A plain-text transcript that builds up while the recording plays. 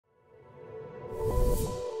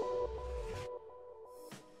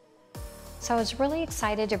So I was really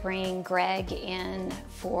excited to bring Greg in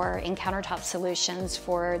Countertop Solutions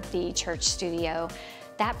for the church studio.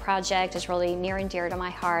 That project is really near and dear to my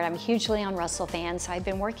heart. I'm a hugely on Russell fan, so I've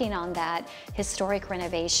been working on that historic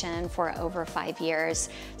renovation for over 5 years.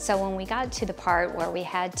 So when we got to the part where we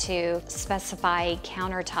had to specify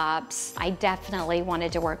countertops, I definitely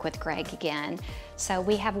wanted to work with Greg again. So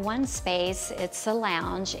we have one space, it's a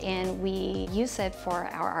lounge, and we use it for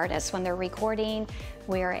our artists. When they're recording,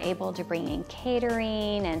 we are able to bring in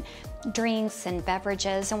catering and drinks and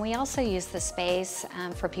beverages, and we also use the space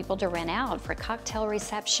for people to rent out for cocktail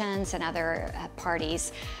receptions and other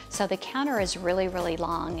parties. So the counter is really, really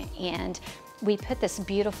long, and we put this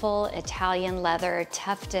beautiful Italian leather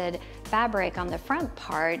tufted fabric on the front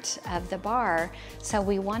part of the bar. So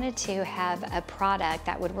we wanted to have a product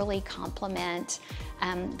that would really complement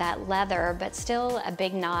that leather, but still a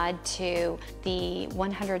big nod to the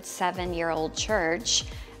 107-year-old church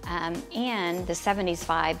and the 70s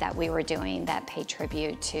vibe that we were doing that paid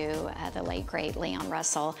tribute to the late great Leon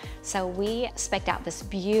Russell. So we spec'd out this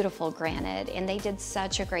beautiful granite, and they did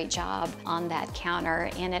such a great job on that counter,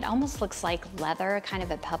 and it almost looks like leather, kind of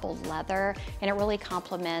a pebbled leather, and it really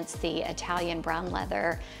complements the Italian brown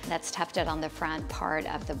leather that's tufted on the front part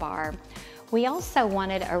of the bar. We also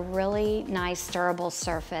wanted a really nice durable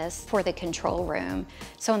surface for the control room.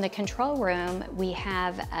 So in the control room, we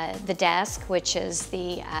have the desk, which is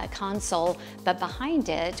the console, but behind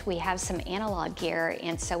it, we have some analog gear,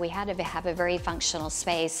 and so we had to have a very functional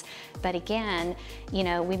space. But again, you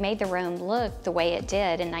know, we made the room look the way it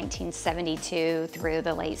did in 1972 through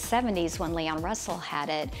the late 70s when Leon Russell had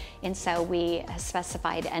it. And so we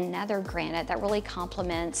specified another granite that really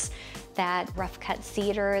complements that rough cut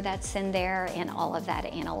cedar that's in there and all of that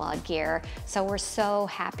analog gear. So we're so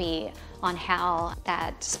happy on how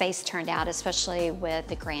that space turned out, especially with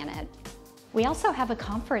the granite. We also have a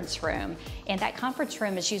conference room, and that conference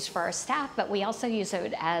room is used for our staff, but we also use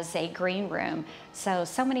it as a green room. So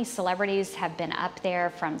many celebrities have been up there,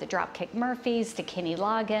 from the Dropkick Murphys to Kenny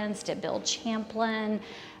Loggins to Bill Champlin.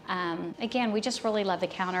 Again, we just really love the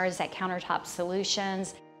counters at Countertop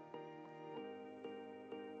Solutions.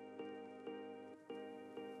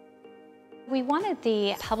 We wanted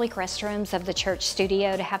the public restrooms of the church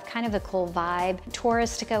studio to have kind of a cool vibe.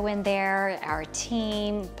 Tourists to go in there, our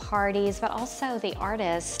team, parties, but also the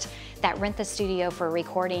artists that rent the studio for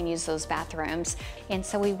recording use those bathrooms. And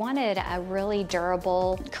so we wanted a really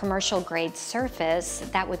durable, commercial grade surface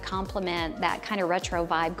that would complement that kind of retro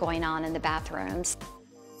vibe going on in the bathrooms.